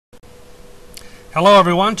Hello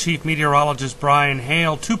everyone, Chief Meteorologist Brian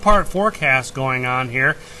Hale. Two-part forecast going on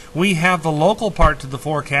here. We have the local part to the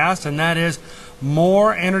forecast, and that is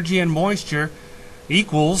more energy and moisture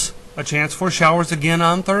equals a chance for showers again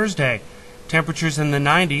on Thursday. Temperatures in the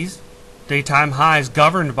 90s, daytime highs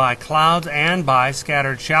governed by clouds and by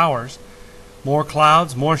scattered showers. More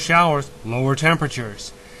clouds, more showers, lower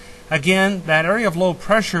temperatures. Again, that area of low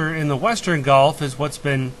pressure in the western Gulf is what's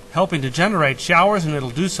been helping to generate showers, and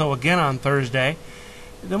it'll do so again on Thursday.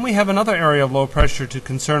 Then we have another area of low pressure to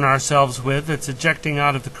concern ourselves with. It's ejecting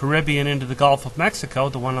out of the Caribbean into the Gulf of Mexico.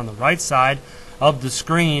 The one on the right side of the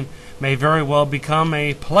screen may very well become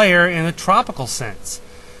a player in the tropical sense.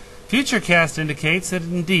 Futurecast indicates that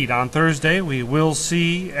indeed on Thursday we will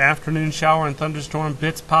see afternoon shower and thunderstorm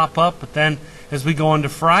bits pop up, but then as we go into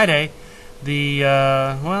Friday,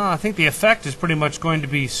 I think the effect is pretty much going to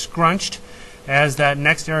be scrunched as that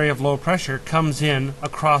next area of low pressure comes in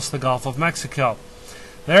across the Gulf of Mexico.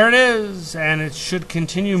 There it is, and it should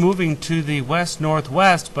continue moving to the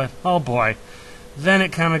west-northwest, but oh boy, then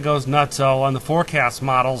it kind of goes nutso on the forecast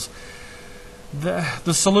models.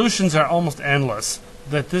 The solutions are almost endless.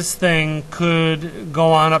 That this thing could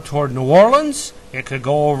go on up toward New Orleans, it could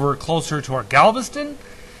go over closer toward Galveston,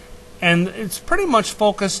 and it's pretty much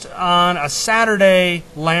focused on a Saturday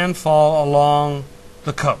landfall along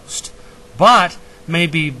the coast, but may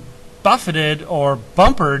be buffeted or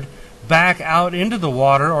bumpered back out into the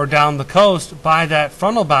water or down the coast by that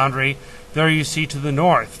frontal boundary there you see to the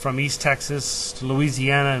north from East Texas to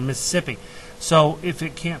Louisiana and Mississippi. So if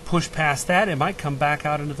it can't push past that, it might come back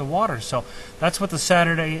out into the water. So that's what the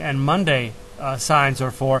Saturday and Monday signs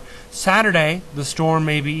are for. Saturday, the storm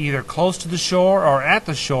may be either close to the shore or at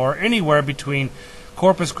the shore, anywhere between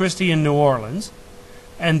Corpus Christi and New Orleans.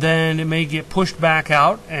 And then it may get pushed back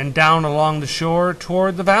out and down along the shore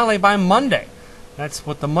toward the valley by Monday. That's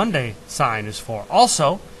what the Monday sign is for.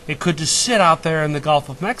 Also, it could just sit out there in the Gulf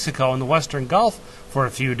of Mexico, in the western Gulf, for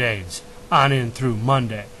a few days, on in through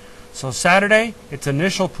Monday. So Saturday, its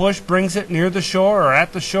initial push brings it near the shore or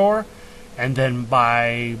at the shore, and then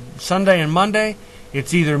by Sunday and Monday,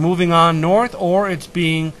 it's either moving on north or it's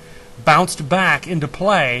being bounced back into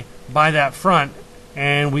play by that front,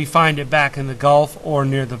 and we find it back in the Gulf or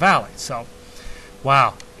near the valley. So,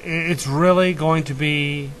 wow, it's really going to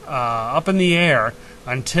be up in the air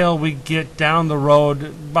until we get down the road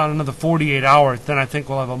about another 48 hours. Then I think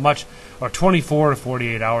we'll have a much, or 24 to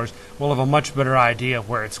 48 hours, we'll have a much better idea of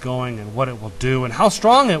where it's going and what it will do and how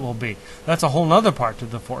strong it will be. That's a whole other part to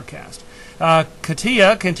the forecast.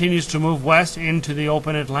 Katia continues to move west into the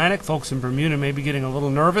open Atlantic. Folks in Bermuda may be getting a little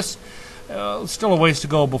nervous. Still a ways to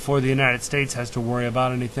go before the United States has to worry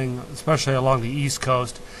about anything, especially along the East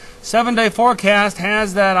Coast. 7-day forecast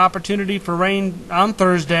has that opportunity for rain on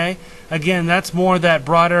Thursday. Again, that's more that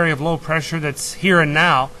broad area of low pressure that's here and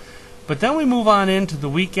now. But then we move on into the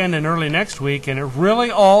weekend and early next week, and it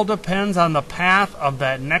really all depends on the path of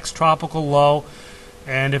that next tropical low.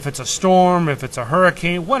 And if it's a storm, if it's a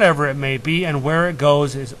hurricane, whatever it may be, and where it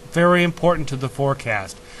goes is very important to the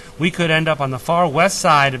forecast. We could end up on the far west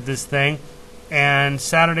side of this thing, and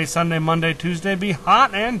Saturday, Sunday, Monday, Tuesday be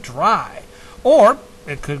hot and dry. Or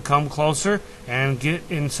it could come closer and get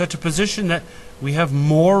in such a position that we have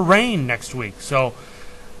more rain next week. So,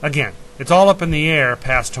 again, it's all up in the air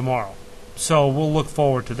past tomorrow. So we'll look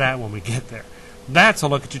forward to that when we get there. That's a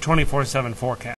look at your 24/7 forecast.